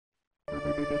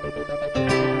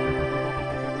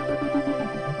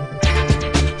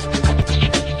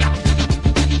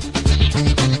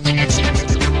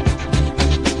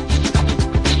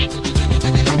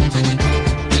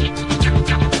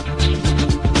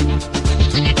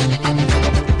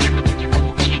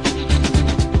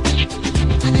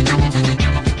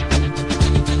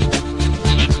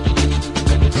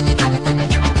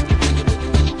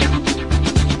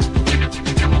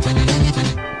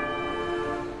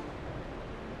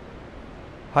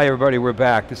Hi everybody, we're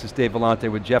back. This is Dave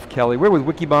Vellante with Jeff Kelly. We're with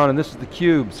Wikibon and this is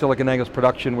theCUBE, SiliconANGLE's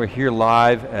production. We're here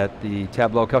live at the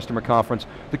Tableau customer conference.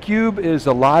 theCUBE is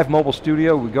a live mobile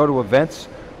studio. We go to events,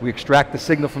 we extract the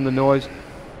signal from the noise.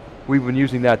 We've been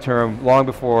using that term long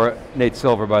before Nate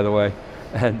Silver, by the way.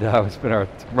 And it's been our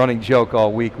running joke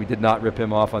all week. We did not rip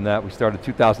him off on that. We started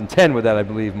 2010 with that, I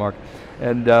believe, Mark.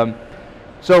 And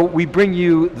so we bring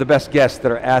you the best guests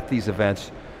that are at these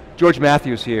events. George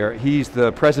Mathew's here. He's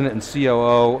the President and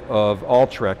COO of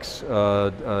Alteryx,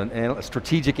 a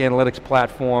strategic analytics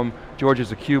platform. George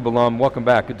is a CUBE alum. Welcome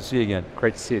back, good to see you again.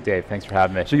 Great to see you, Dave. Thanks for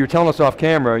having me. So you're telling us off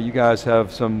camera, you guys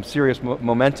have some serious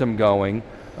momentum going.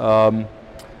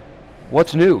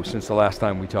 What's new since the last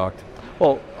time we talked?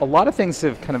 Well, a lot of things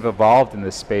have kind of evolved in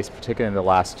this space, particularly in the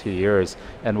last 2 years,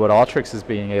 and what Alteryx is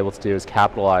being able to do is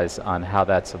capitalize on how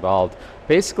that's evolved.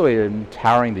 Basically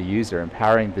empowering the user,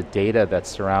 empowering the data that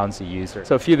surrounds the user.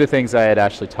 So a few of the things I had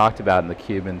actually talked about in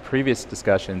theCUBE in previous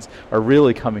discussions are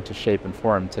really coming to shape and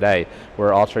form today, where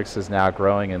Alteryx is now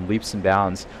growing in leaps and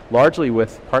bounds, largely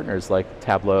with partners like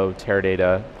Tableau,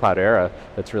 Teradata, Cloudera,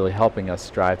 that's really helping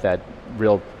us drive that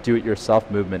real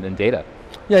do-it-yourself movement in data.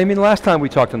 Yeah, I mean, the last time we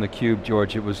talked on theCUBE,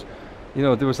 George, it was,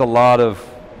 there was a lot of,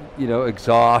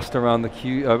 exhaust around the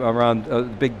CUBE,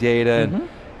 around big data, and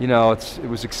it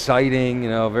was exciting,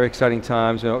 very exciting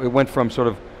times. It went from sort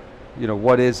of,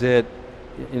 what is it,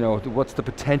 what's the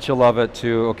potential of it,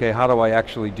 to, okay, how do I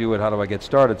actually do it, how do I get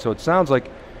started? So it sounds like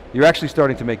you're actually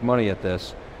starting to make money at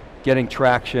this, getting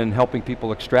traction, helping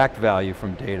people extract value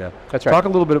from data. That's right. Talk a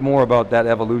little bit more about that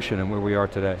evolution and where we are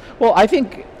today. Well, I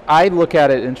think I look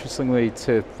at it interestingly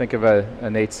to think of a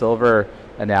Nate Silver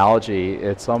analogy.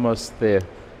 It's almost the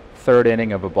third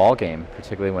inning of a ball game,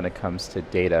 particularly when it comes to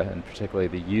data and particularly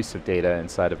the use of data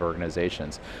inside of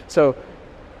organizations. So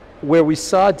where we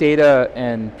saw data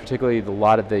and particularly a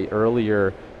lot of the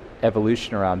earlier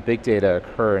evolution around big data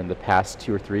occur in the past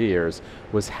 2 or 3 years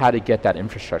was how to get that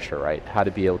infrastructure right, how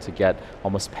to be able to get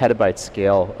almost petabyte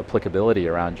scale applicability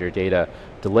around your data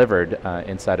delivered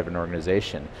inside of an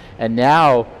organization. And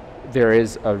now there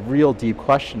is a real deep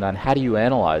question on how do you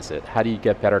analyze it, how do you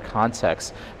get better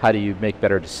context, how do you make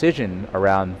better decision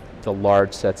around the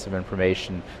large sets of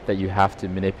information that you have to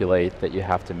manipulate, that you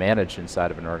have to manage inside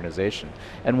of an organization.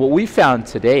 And what we found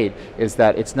to date is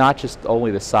that it's not just only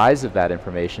the size of that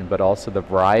information, but also the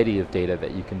variety of data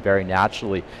that you can very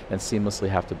naturally and seamlessly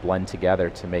have to blend together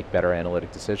to make better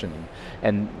analytic decisions.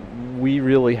 And we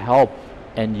really help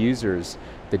end users,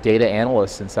 the data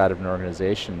analysts inside of an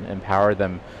organization, empower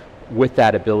them with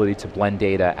that ability to blend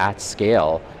data at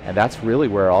scale, and that's really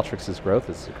where Alteryx's growth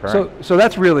is occurring. So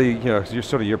that's really,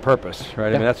 sort of your purpose, right?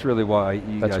 Yeah. I mean, that's really why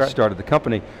you guys started the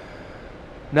company.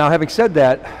 Now, having said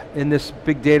that, in this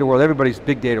big data world, everybody's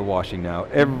big data washing now.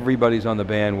 Everybody's on the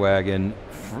bandwagon.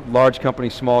 Large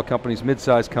companies, small companies,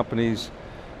 mid-sized companies,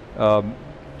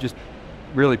 just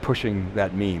really pushing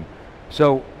that meme.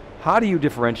 So, how do you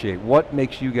differentiate? What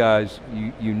makes you guys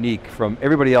unique from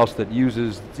everybody else that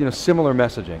uses similar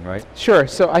messaging, right? Sure,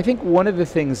 so I think one of the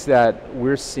things that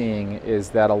we're seeing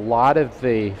is that a lot of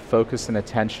the focus and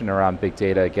attention around big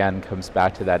data, again, comes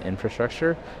back to that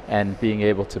infrastructure and being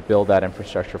able to build that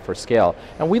infrastructure for scale.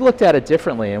 And we looked at it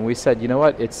differently and we said, you know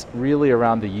what, it's really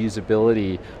around the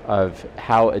usability of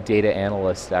how a data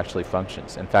analyst actually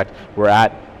functions. In fact, we're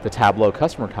at the Tableau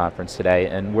customer conference today,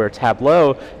 and where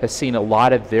Tableau has seen a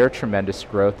lot of their tremendous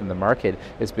growth in the market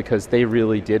is because they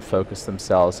really did focus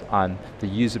themselves on the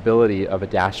usability of a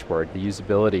dashboard, the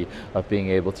usability of being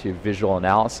able to visual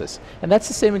analysis. And that's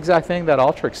the same exact thing that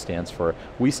Alteryx stands for.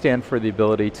 We stand for the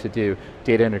ability to do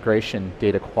data integration,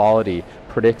 data quality,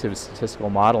 predictive statistical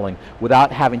modeling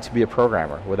without having to be a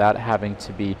programmer, without having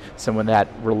to be someone that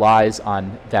relies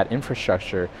on that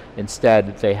infrastructure.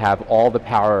 Instead, they have all the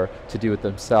power to do it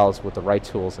themselves with the right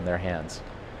tools in their hands.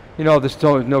 This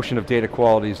notion of data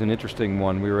quality is an interesting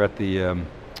one. We were at the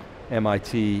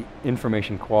MIT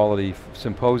Information Quality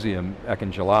Symposium back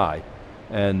in July,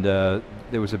 and there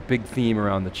was a big theme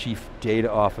around the chief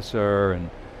data officer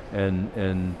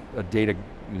and a data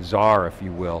czar, if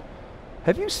you will.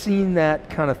 Have you seen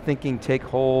that kind of thinking take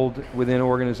hold within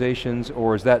organizations,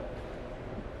 or is that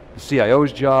the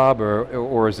CIO's job,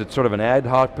 or is it sort of an ad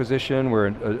hoc position where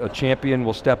a champion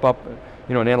will step up,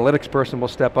 an analytics person will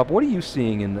step up? What are you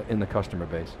seeing in the customer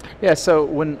base? Yeah, so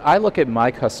when I look at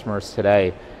my customers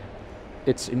today,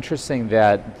 it's interesting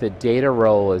that the data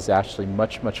role is actually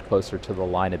much, much closer to the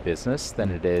line of business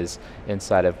than it is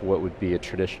inside of what would be a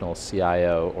traditional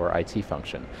CIO or IT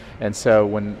function. And so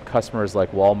when customers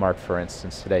like Walmart, for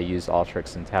instance, today use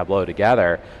Alteryx and Tableau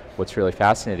together, what's really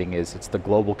fascinating is it's the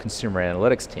global consumer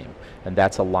analytics team, and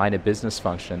that's a line of business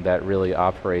function that really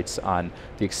operates on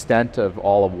the extent of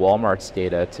all of Walmart's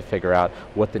data to figure out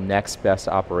what the next best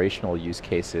operational use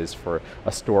case is for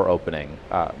a store opening,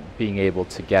 being able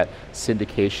to get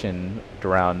syndication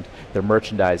around their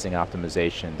merchandising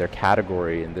optimization, their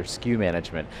category and their SKU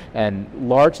management, and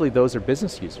largely those are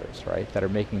business users, right, that are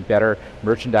making better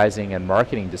merchandising and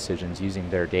marketing decisions using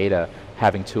their data,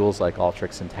 having tools like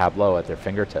Alteryx and Tableau at their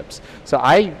fingertips. So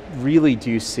I really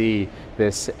do see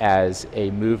this as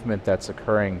a movement that's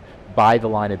occurring by the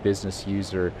line of business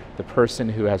user, the person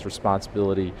who has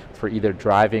responsibility for either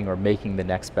driving or making the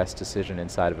next best decision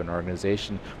inside of an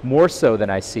organization, more so than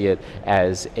I see it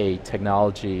as a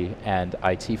technology and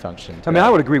IT function today. I mean, I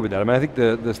would agree with that. I mean, I think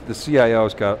the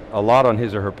CIO's got a lot on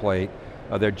his or her plate.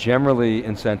 They're generally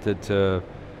incented to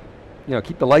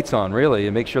keep the lights on, really,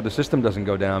 and make sure the system doesn't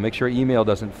go down, make sure email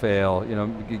doesn't fail,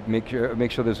 make sure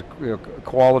there's a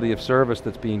quality of service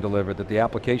that's being delivered, that the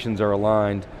applications are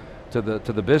aligned to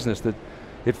the business. That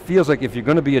it feels like if you're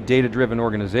going to be a data-driven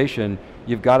organization,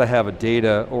 you've got to have a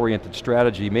data-oriented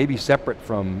strategy, maybe separate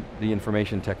from the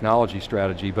information technology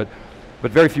strategy, but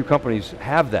very few companies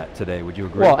have that today, would you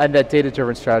agree? Well, and that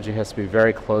data-driven strategy has to be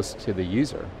very close to the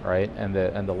user, right? And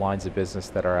the lines of business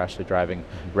that are actually driving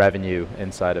revenue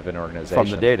inside of an organization. From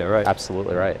the data, right.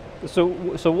 Absolutely right. So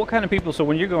what kind of people, so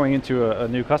when you're going into a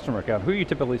new customer account, who are you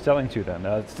typically selling to then?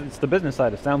 It's the business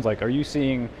side, it sounds like. How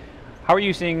are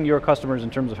you seeing your customers in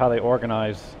terms of how they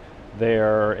organize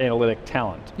their analytic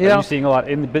talent? Are you seeing a lot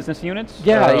in the business units?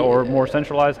 Yeah. Or more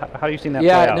centralized? How are you seeing that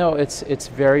play out? Yeah, no, it's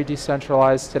very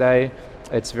decentralized today.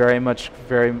 It's very much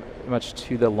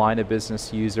to the line of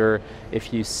business user.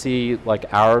 If you see like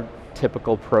our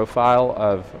typical profile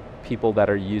of people that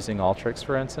are using Alteryx,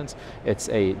 for instance, it's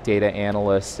a data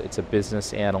analyst, it's a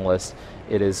business analyst,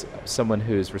 it is someone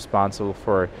who's responsible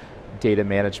for data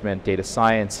management, data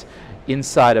science,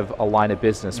 inside of a line of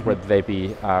business, whether they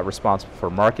be responsible for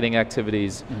marketing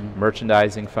activities,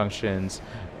 merchandising functions,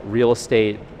 real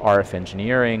estate, RF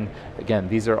engineering. Again,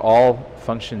 these are all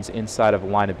functions inside of a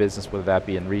line of business, whether that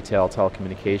be in retail,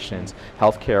 telecommunications,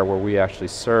 healthcare, where we actually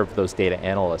serve those data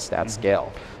analysts at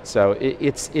scale. So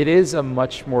it is a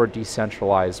much more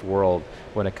decentralized world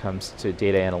when it comes to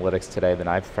data analytics today than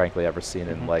I've frankly ever seen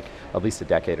in like at least a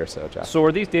decade or so, Jeff. So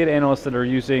are these data analysts that are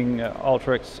using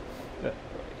Alteryx,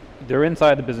 they're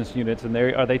inside the business units, and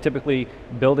are they typically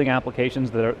building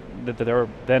applications that are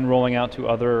then rolling out to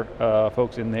other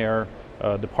folks in their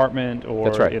department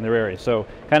or in their area? So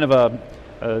kind of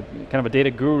a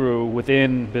data guru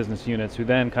within business units who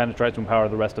then kind of tries to empower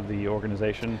the rest of the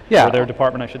organization, or their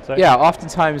department, I should say? Yeah,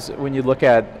 oftentimes when you look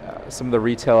at some of the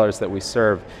retailers that we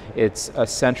serve, it's a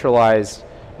centralized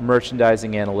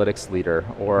merchandising analytics leader,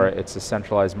 or it's a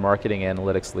centralized marketing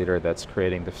analytics leader that's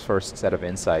creating the first set of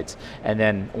insights. And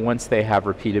then once they have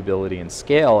repeatability and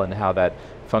scale and how that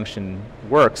function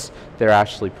works, they're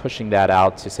actually pushing that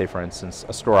out to, say for instance,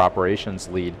 a store operations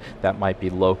lead that might be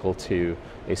local to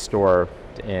a store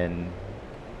in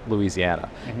Louisiana.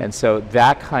 And so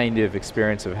that kind of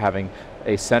experience of having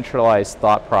a centralized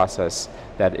thought process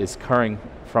that is occurring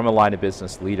from a line of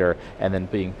business leader and then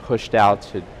being pushed out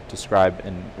to describe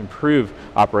and improve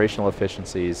operational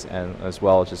efficiencies, and as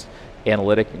well as just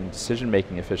analytic and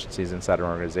decision-making efficiencies inside an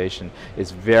organization,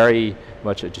 is very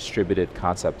much a distributed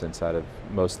concept inside of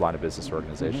most line of business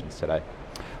organizations today.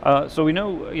 So we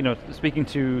know, speaking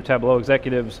to Tableau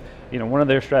executives, one of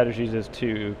their strategies is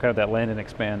to kind of that land and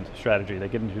expand strategy. They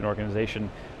get into an organization,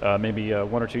 maybe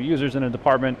one or two users in a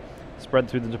department, spread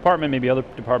through the department, maybe other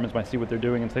departments might see what they're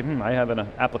doing and say, I have an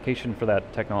application for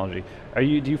that technology. Do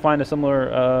you find a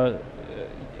similar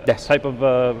type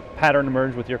of pattern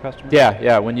emerge with your customers?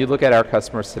 Yeah, when you look at our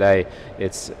customers today,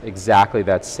 it's exactly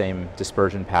that same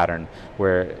dispersion pattern,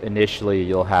 where initially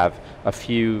you'll have a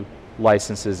few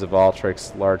licenses of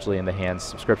Alteryx largely in the hands,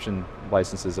 subscription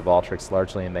licenses of Alteryx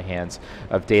largely in the hands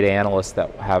of data analysts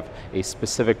that have a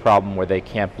specific problem where they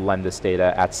can't blend this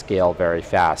data at scale very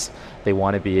fast. They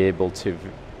want to be able to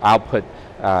output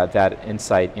that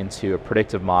insight into a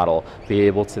predictive model, be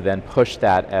able to then push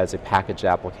that as a packaged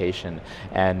application.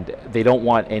 And they don't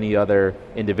want any other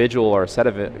individual or set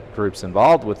of groups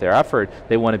involved with their effort.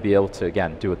 They want to be able to,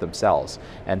 again, do it themselves.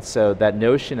 And so that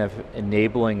notion of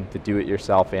enabling the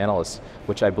do-it-yourself analysts,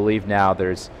 which I believe now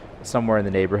there's somewhere in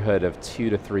the neighborhood of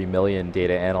 2 to 3 million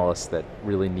data analysts that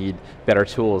really need better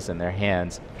tools in their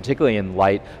hands, particularly in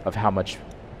light of how much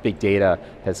big data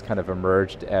has kind of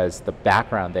emerged as the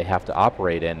background they have to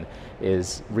operate in,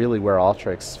 is really where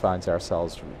Alteryx finds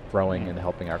ourselves growing and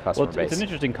helping our customer base. It's an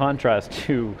interesting contrast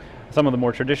to some of the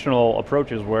more traditional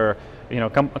approaches where a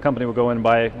company will go in and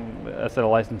buy a set of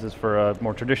licenses for a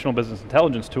more traditional business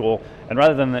intelligence tool, and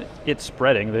rather than it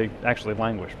spreading, they actually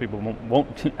languish. People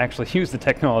won't actually use the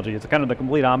technology. It's kind of the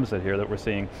complete opposite here that we're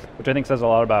seeing, which I think says a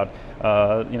lot about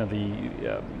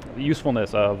the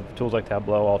usefulness of tools like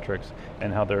Tableau, Alteryx,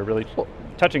 and how they're really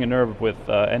touching a nerve with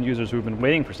end users who've been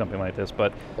waiting for something like this,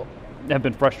 but have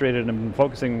been frustrated and been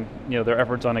focusing their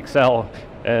efforts on Excel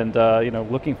and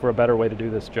looking for a better way to do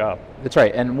this job. That's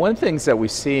right, and one of the things that we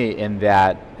see in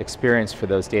that experience for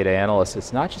those data analysts,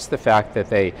 it's not just the fact that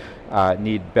they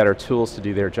need better tools to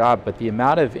do their job, but the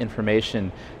amount of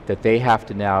information that they have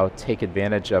to now take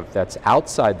advantage of that's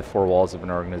outside the four walls of an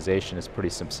organization is pretty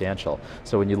substantial.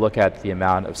 So when you look at the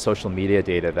amount of social media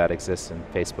data that exists in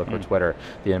Facebook or Twitter,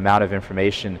 the amount of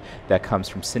information that comes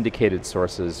from syndicated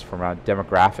sources from a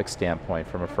demographic standpoint,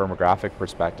 from a firmographic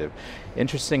perspective.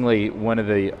 Interestingly, one of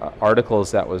the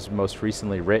articles that was most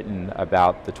recently written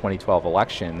about the 2012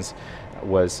 elections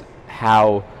was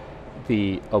how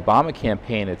the Obama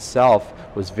campaign itself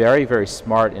was very, very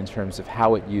smart in terms of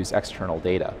how it used external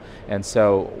data. And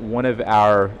so one of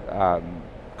our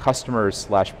customers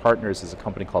slash partners is a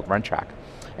company called Rentrack.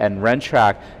 And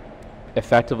Rentrack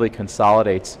effectively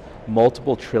consolidates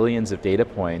multiple trillions of data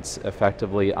points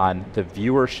effectively on the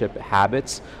viewership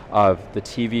habits of the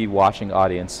TV watching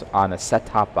audience on a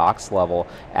set-top box level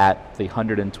at the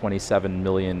 127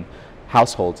 million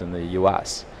households in the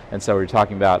US. And so we're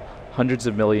talking about hundreds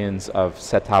of millions of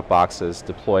set-top boxes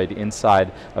deployed inside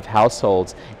of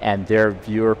households, and their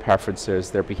viewer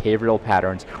preferences, their behavioral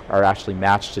patterns are actually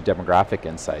matched to demographic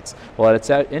insights. Well, it's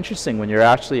interesting when you're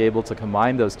actually able to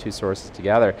combine those two sources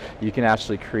together, you can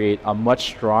actually create a much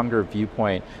stronger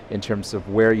viewpoint in terms of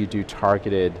where you do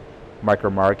targeted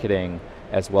micro-marketing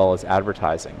as well as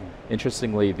advertising.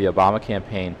 Interestingly, the Obama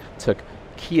campaign took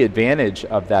key advantage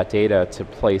of that data to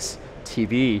place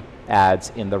TV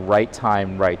ads in the right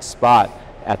time, right spot,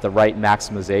 at the right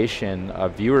maximization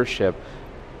of viewership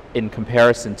in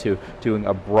comparison to doing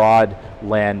a broad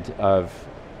land of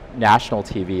national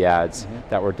TV ads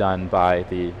that were done by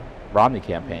the Romney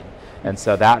campaign. And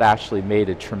so that actually made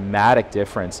a dramatic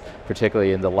difference,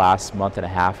 particularly in the last month and a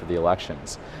half of the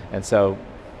elections. And so,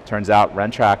 turns out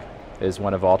Rentrack is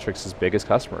one of Alteryx's biggest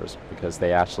customers because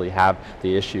they actually have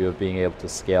the issue of being able to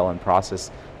scale and process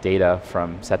data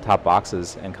from set-top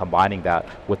boxes and combining that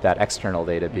with that external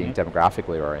data being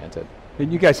demographically oriented.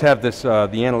 And you guys have this, the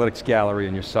analytics gallery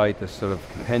on your site, this sort of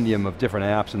compendium of different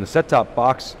apps, and the set-top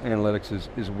box analytics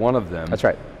is one of them. That's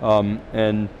right.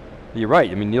 And you're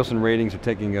right, I mean, Nielsen ratings are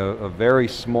taking a very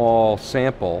small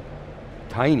sample,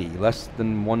 tiny, less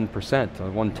than 1%,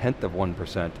 1/10 of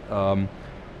 1%,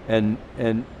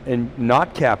 and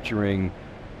not capturing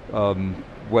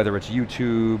whether it's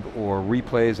YouTube or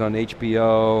replays on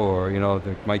HBO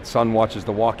or my son watches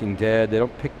The Walking Dead, they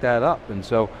don't pick that up. And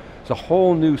so it's a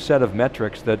whole new set of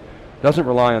metrics that doesn't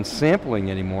rely on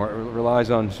sampling anymore, it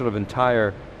relies on sort of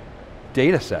entire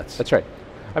data sets. That's right.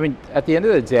 I mean, at the end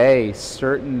of the day,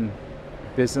 certain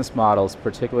business models,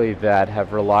 particularly that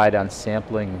have relied on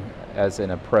sampling as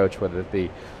an approach, whether it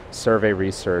be survey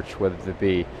research, whether it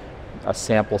be a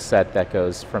sample set that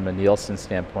goes from a Nielsen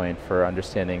standpoint for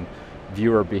understanding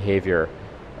viewer behavior,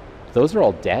 those are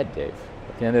all dead, Dave.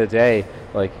 At the end of the day,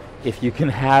 like, if you can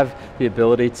have the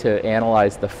ability to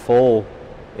analyze the full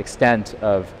extent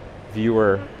of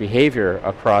viewer behavior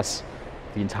across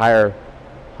the entire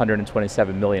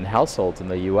 127 million households in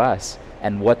the US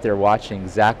and what they're watching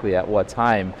exactly at what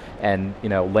time, and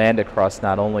land across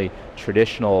not only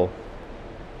traditional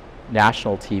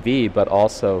national TV, but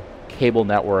also cable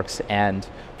networks and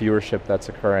viewership that's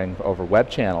occurring over web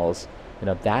channels,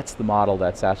 that's the model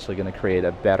that's actually going to create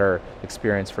a better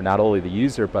experience for not only the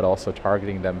user, but also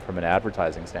targeting them from an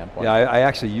advertising standpoint. Yeah, I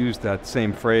actually used that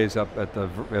same phrase up at the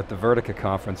Vertica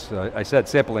conference. I said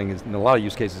sampling is, in a lot of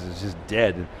use cases, is just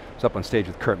dead. I was up on stage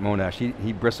with Kurt Monash.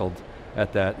 He bristled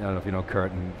at that. I don't know if you know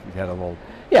Kurt, and he had a little.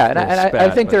 Yeah, and I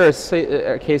think but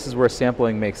there are cases where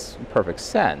sampling makes perfect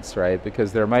sense, right?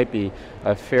 Because there might be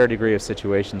a fair degree of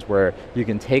situations where you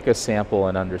can take a sample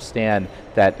and understand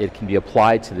that it can be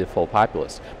applied to the full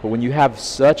populace. But when you have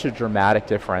such a dramatic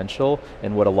differential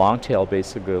in what a long tail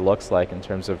basically looks like in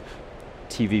terms of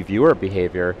TV viewer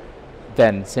behavior,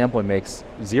 then sampling makes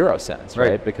zero sense,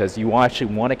 right? Because you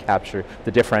actually want to capture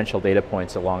the differential data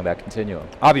points along that continuum.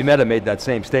 Avi Mehta made that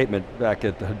same statement back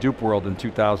at the Hadoop World in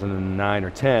 2009 or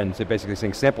 10, so basically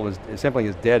saying sampling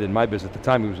is dead in my business. At the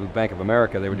time he was with Bank of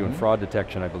America, they were doing fraud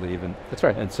detection, I believe. And that's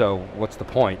right. And so what's the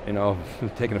point, you know,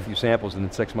 taking a few samples and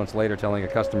then 6 months later telling a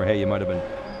customer, hey, you might have been,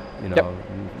 you know,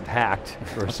 hacked,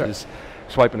 versus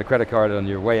swiping a credit card on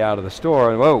your way out of the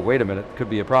store, and whoa, wait a minute, could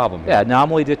be a problem. Yeah,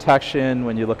 anomaly detection,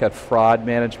 when you look at fraud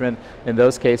management, in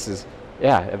those cases,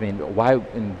 yeah, I mean, why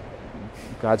in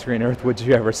God's green earth would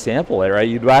you ever sample it, right?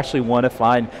 You'd actually want to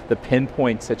find the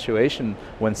pinpoint situation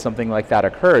when something like that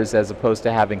occurs, as opposed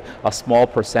to having a small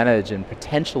percentage and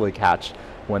potentially catch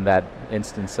when that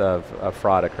instance of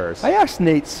fraud occurs. I asked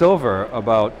Nate Silver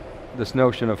about this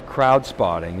notion of crowd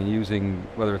spotting and using,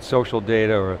 whether it's social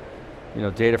data or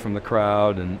data from the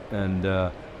crowd and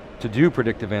to do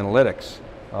predictive analytics.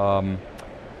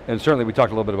 And certainly we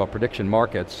talked a little bit about prediction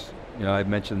markets. You know, I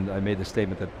made the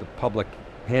statement that the public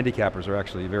handicappers are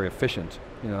actually very efficient,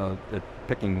 at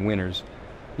picking winners,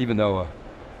 even though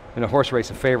in a horse race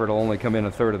a favorite will only come in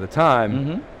a third of the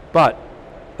time, but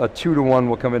a 2-to-1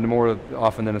 will come in more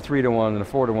often than a 3-to-1, than a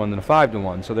 4-to-1, than a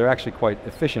 5-to-1, so they're actually quite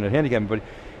efficient at handicapping. But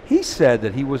he said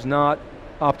that he was not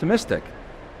optimistic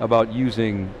about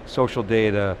using social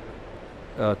data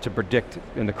to predict,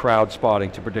 in the crowd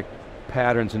spotting, to predict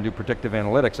patterns and do predictive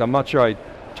analytics. I'm not sure I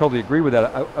totally agree with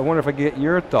that. I wonder if I could get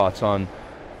your thoughts on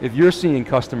if you're seeing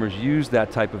customers use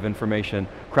that type of information,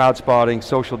 crowd spotting,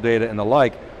 social data and the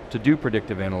like, to do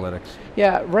predictive analytics.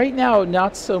 Yeah, right now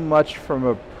not so much from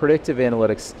a predictive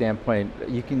analytics standpoint.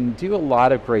 You can do a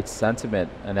lot of great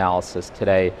sentiment analysis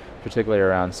today, particularly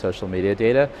around social media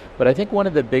data, but I think one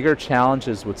of the bigger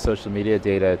challenges with social media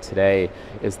data today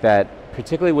is that,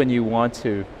 particularly when you want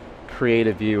to create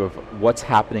a view of what's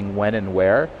happening when and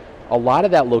where, a lot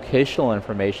of that locational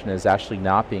information is actually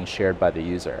not being shared by the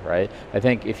user, right? I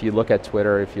think if you look at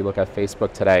Twitter, if you look at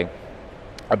Facebook today,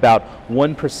 about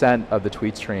 1% of the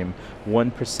tweet stream,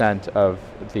 1% of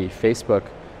the Facebook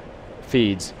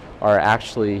feeds are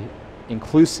actually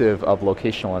inclusive of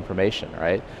locational information,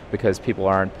 right? Because people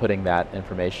aren't putting that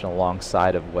information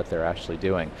alongside of what they're actually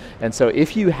doing. And so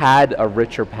if you had a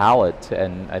richer palette,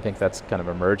 and I think that's kind of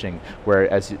emerging,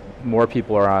 where as more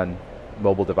people are on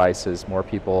mobile devices, more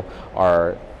people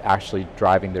are actually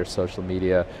driving their social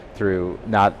media through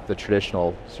not the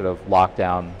traditional sort of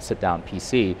lockdown, sit-down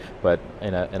PC, but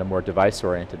in a more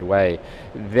device-oriented way,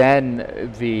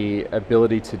 then the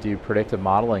ability to do predictive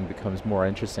modeling becomes more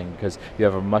interesting because you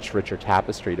have a much richer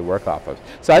tapestry to work off of.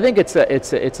 So I think it's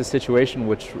a situation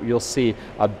which you'll see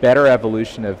a better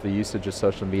evolution of the usage of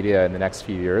social media in the next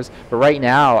few years. But right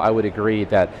now, I would agree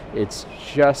that it's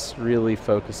just really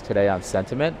focused today on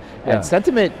sentiment. Yeah. And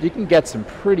sentiment, you can get some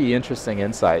pretty interesting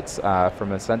insights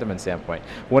from a sentiment standpoint.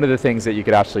 One of the things that you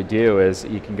could actually do is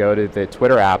you can go to the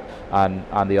Twitter app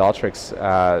on the Alteryx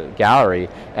gallery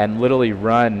and literally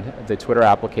run the Twitter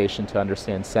application to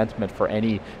understand sentiment for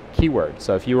any keyword.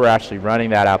 So if you were actually running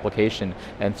that application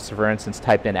and, for instance,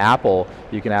 type in Apple,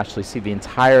 you can actually see the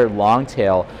entire long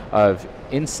tail of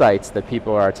insights that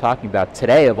people are talking about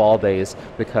today of all days,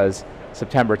 because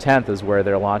September 10th is where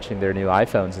they're launching their new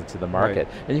iPhones into the market.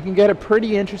 Right. And you can get a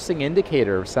pretty interesting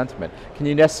indicator of sentiment. Can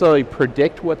you necessarily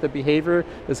predict what the behavior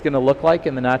is going to look like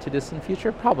in the not too distant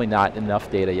future? Probably not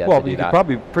enough data yet to do that. Well, you can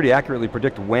probably pretty accurately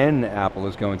predict when Apple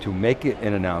is going to make it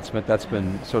an announcement. That's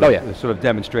been sort of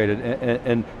demonstrated.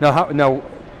 And now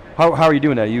how are you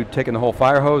doing that? Are you taking the whole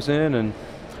fire hose in? And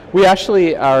we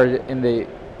actually are in the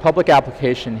public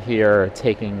application here,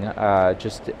 taking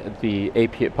just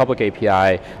the public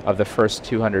API of the first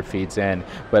 200 feeds in,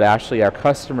 but actually our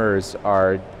customers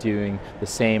are doing the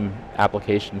same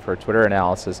application for Twitter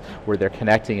analysis where they're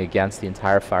connecting against the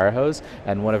entire fire hose,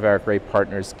 and one of our great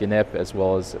partners, GNIP, as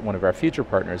well as one of our future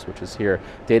partners, which is here,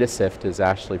 DataSift, is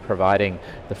actually providing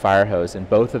the fire hose, and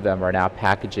both of them are now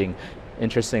packaging,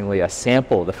 interestingly, a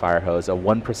sample of the fire hose, a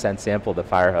 1% sample of the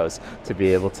fire hose, to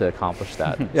be able to accomplish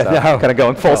that. Kind of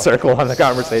going full circle on the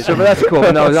conversation. So, but that's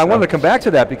cool. No, I wanted to come back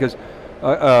to that because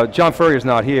John Furrier's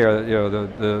not here. You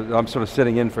know, I'm sort of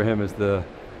sitting in for him as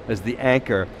the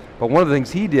anchor. But one of the things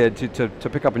he did to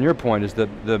pick up on your point is that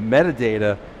the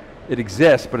metadata, it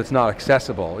exists, but it's not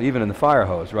accessible, even in the fire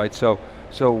hose, right? So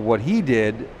what he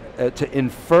did to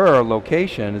infer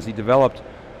location is he developed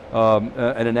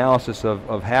an analysis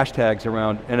of hashtags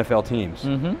around NFL teams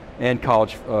and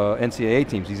college NCAA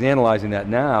teams. He's analyzing that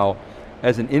now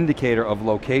as an indicator of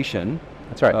location.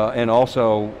 That's right. And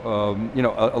also, you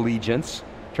know, allegiance,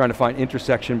 trying to find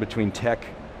intersection between tech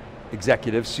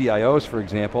executives, CIOs, for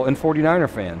example, and 49er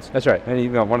fans. That's right. And you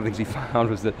know, one of the things he found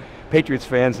was that Patriots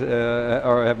fans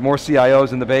have more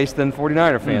CIOs in the base than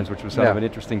 49er fans, which was sort of an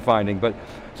interesting finding. But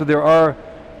so there are,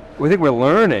 I think we're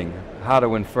learning how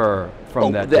to infer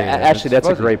from that data. Actually, that's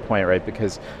a great point, right?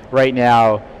 Because right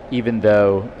now, even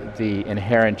though the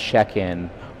inherent check-in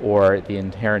or the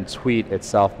inherent tweet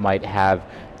itself might have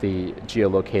the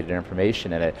geolocated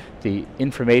information in it, the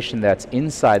information that's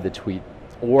inside the tweet,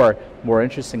 or more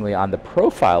interestingly on the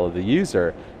profile of the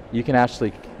user, you can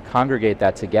actually congregate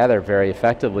that together very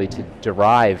effectively to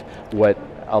derive what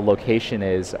a location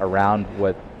is around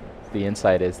what the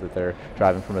insight is that they're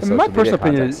driving from a social media context. My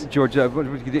personal opinion,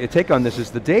 George, take on this is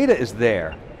the data is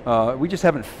there. We just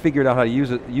haven't figured out how to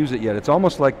use it yet. It's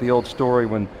almost like the old story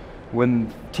when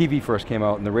TV first came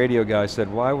out and the radio guys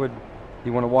said, why would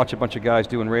you want to watch a bunch of guys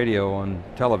doing radio on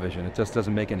television? It just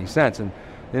doesn't make any sense. And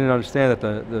they didn't understand that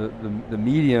the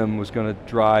medium was going to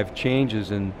drive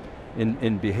changes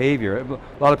in behavior.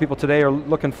 A lot of people today are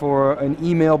looking for an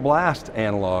email blast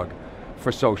analog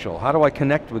for social. How do I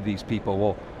connect with these people?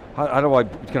 Well,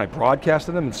 can I broadcast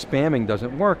to them? And spamming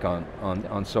doesn't work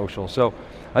on social. So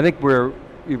I think we're,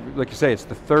 like you say, it's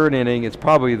the third inning. It's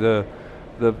probably the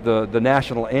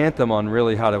national anthem on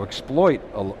really how to exploit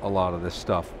a lot of this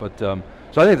stuff. But so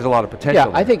I think there's a lot of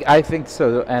potential. Yeah, I think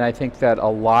so, and I think that a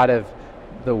lot of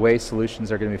the way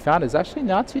solutions are going to be found is actually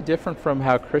not too different from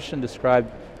how Christian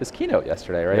described his keynote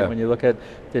yesterday, right? Yeah. When you look at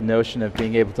the notion of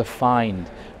being able to find,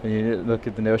 when you look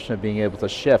at the notion of being able to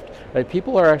shift, right?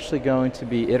 People are actually going to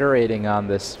be iterating on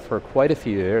this for quite a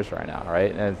few years right now,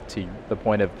 right? And to the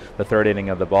point of the third inning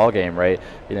of the ball game, right?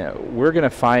 You know, we're going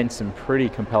to find some pretty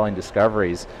compelling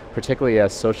discoveries, particularly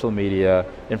as social media,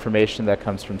 information that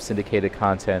comes from syndicated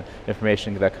content,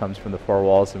 information that comes from the four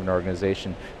walls of an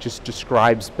organization, just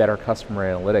describes better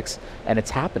customer analytics, and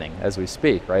it's happening as we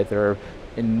speak, right? There are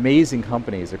amazing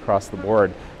companies across the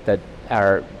board that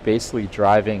are basically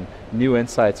driving new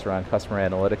insights around customer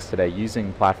analytics today,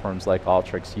 using platforms like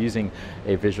Alteryx, using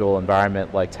a visual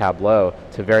environment like Tableau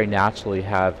to very naturally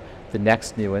have the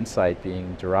next new insight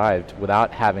being derived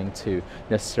without having to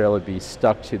necessarily be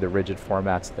stuck to the rigid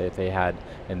formats that they had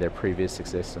in their previous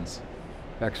existence.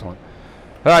 Excellent.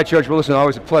 All right, George, well listen,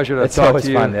 always a pleasure to talk to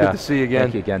you. Fun, yeah. Good to see you again.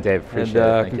 Thank you again, Dave, appreciate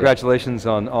and, it. congratulations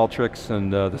on Alteryx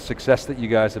and the success that you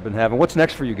guys have been having. What's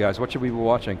next for you guys? What should we be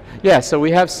watching? Yeah, so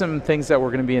we have some things that we're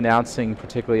going to be announcing,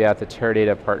 particularly at the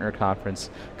Teradata Partner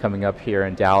Conference coming up here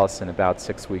in Dallas in about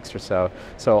 6 weeks or so.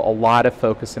 So a lot of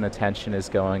focus and attention is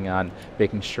going on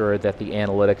making sure that the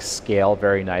analytics scale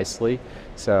very nicely.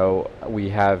 So we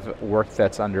have work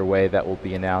that's underway that will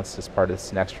be announced as part of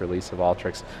this next release of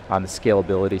Alteryx on the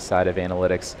scalability side of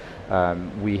analytics.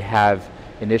 We have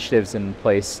initiatives in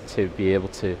place to be able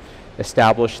to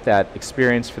establish that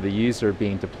experience for the user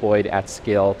being deployed at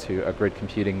scale to a grid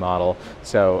computing model.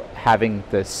 So having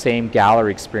the same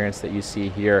gallery experience that you see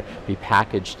here be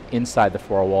packaged inside the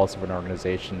four walls of an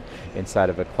organization,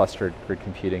 inside of a clustered grid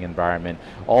computing environment.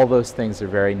 All those things are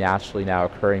very naturally now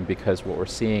occurring because what we're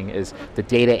seeing is the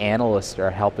data analysts are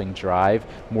helping drive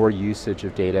more usage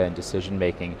of data and decision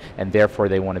making, and therefore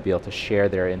they want to be able to share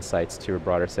their insights to a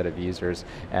broader set of users,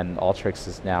 and Alteryx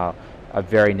is now a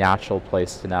very natural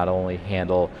place to not only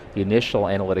handle the initial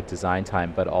analytic design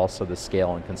time, but also the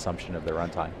scale and consumption of the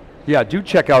runtime. Yeah, do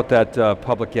check out that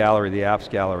public gallery, the apps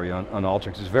gallery on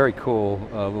Alteryx. It's very cool,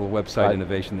 little website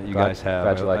innovation that you guys have.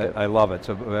 Glad you like it. I love it,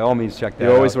 so by all means check that out.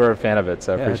 You always were a fan of it,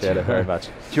 so I appreciate it very much.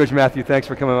 George, Mathew, thanks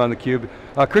for coming on theCUBE.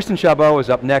 Kristen Chabot is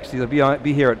up next. He'll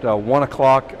be here at 1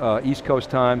 o'clock East Coast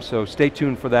time, so stay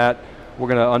tuned for that. We're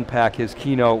going to unpack his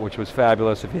keynote, which was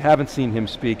fabulous. If you haven't seen him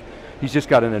speak, he's just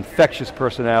got an infectious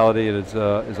personality. It is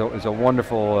a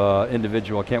wonderful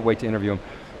individual. I can't wait to interview him.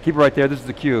 Keep it right there. This is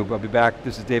theCUBE. I'll be back.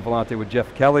 This is Dave Vellante with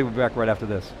Jeff Kelly. We'll be back right after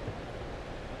this.